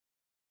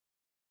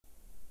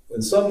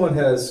when someone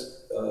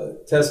has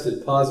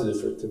tested positive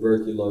for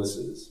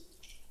tuberculosis,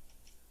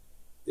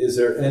 is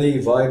there any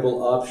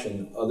viable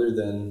option other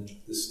than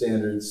the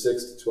standard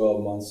 6 to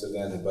 12 months of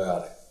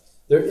antibiotic?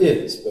 There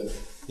is, but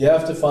you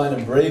have to find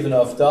a brave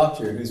enough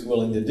doctor who's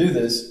willing to do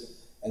this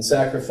and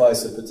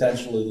sacrifice a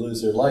potentially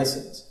lose their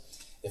license.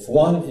 If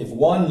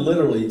one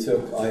literally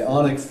took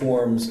ionic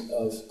forms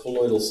of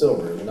colloidal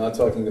silver, we're not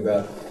talking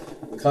about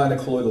the kind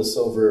of colloidal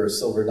silver or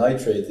silver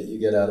nitrate that you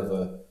get out of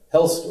a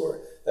health store,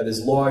 that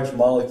is large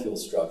molecule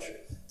structure.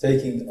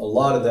 Taking a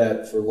lot of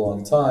that for a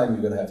long time,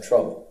 you're going to have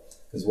trouble,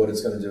 because what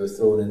it's going to do is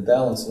throw an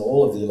imbalance in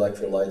all of the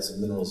electrolytes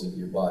and minerals of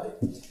your body.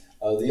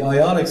 The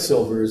ionic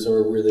silvers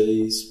are where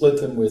they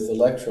split them with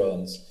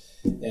electrons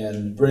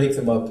and break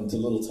them up into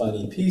little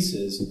tiny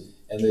pieces,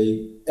 and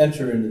they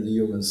enter into the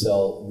human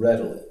cell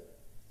readily.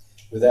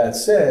 With that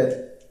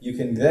said, you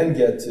can then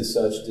get to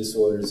such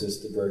disorders as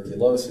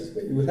tuberculosis,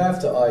 but you would have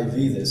to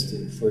IV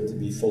this for it to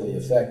be fully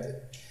effective.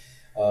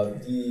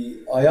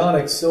 The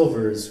ionic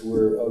silvers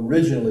were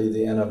originally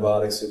the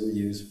antibiotics that were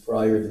used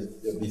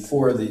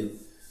before the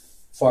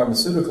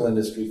pharmaceutical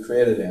industry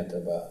created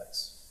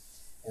antibiotics.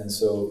 And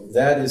so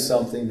that is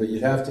something, but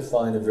you'd have to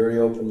find a very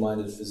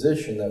open-minded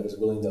physician that was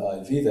willing to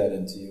IV that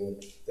into you.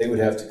 They would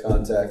have to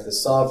contact the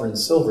Sovereign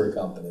Silver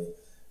Company.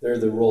 They're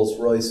the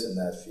Rolls-Royce in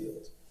that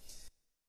field.